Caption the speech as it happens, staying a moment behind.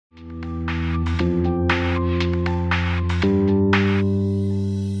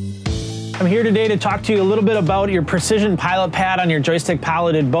here today to talk to you a little bit about your precision pilot pad on your joystick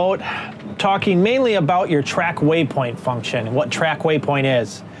piloted boat, talking mainly about your track waypoint function and what track waypoint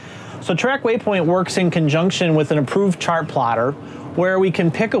is. So track waypoint works in conjunction with an approved chart plotter where we can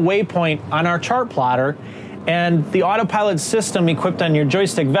pick a waypoint on our chart plotter and the autopilot system equipped on your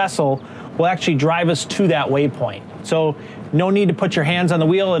joystick vessel will actually drive us to that waypoint. So no need to put your hands on the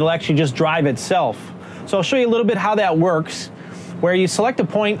wheel, it'll actually just drive itself. So I'll show you a little bit how that works, where you select a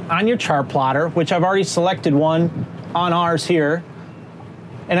point on your chart plotter, which I've already selected one on ours here.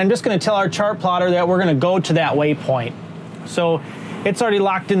 And I'm just gonna tell our chart plotter that we're gonna go to that waypoint. So it's already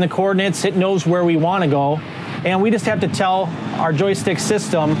locked in the coordinates, it knows where we wanna go, and we just have to tell our joystick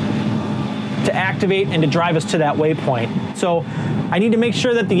system to activate and to drive us to that waypoint. So I need to make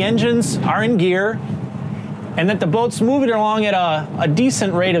sure that the engines are in gear and that the boat's moving along at a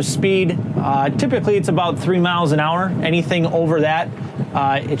decent rate of speed. Typically it's about 3 miles an hour. Anything over that,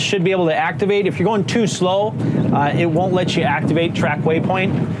 it should be able to activate. If you're going too slow, it won't let you activate track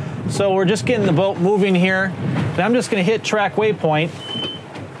waypoint. So we're just getting the boat moving here. And I'm just gonna hit track waypoint.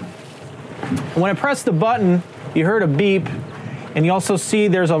 And when I press the button, you heard a beep, and you also see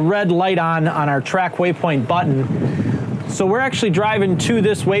there's a red light on our track waypoint button. So we're actually driving to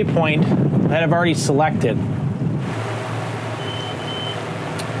this waypoint that I've already selected.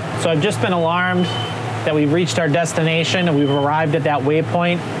 So I've just been alarmed that we've reached our destination and we've arrived at that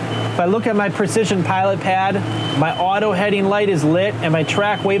waypoint. If I look at my precision pilot pad, my auto heading light is lit and my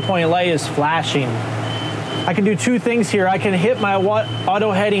track waypoint light is flashing. I can do two things here. I can hit my auto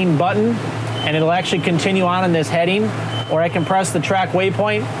heading button and it'll actually continue on in this heading, or I can press the track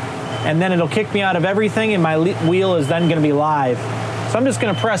waypoint and then it'll kick me out of everything and my wheel is then gonna be live. So I'm just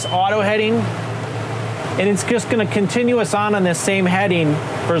gonna press auto heading and it's just gonna continue us on this same heading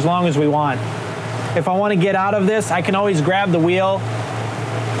for as long as we want. If I wanna get out of this, I can always grab the wheel,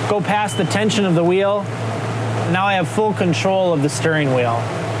 go past the tension of the wheel, and now I have full control of the steering wheel.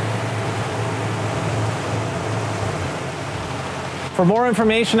 For more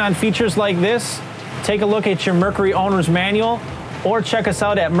information on features like this, take a look at your Mercury Owner's Manual or check us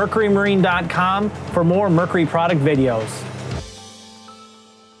out at mercurymarine.com for more Mercury product videos.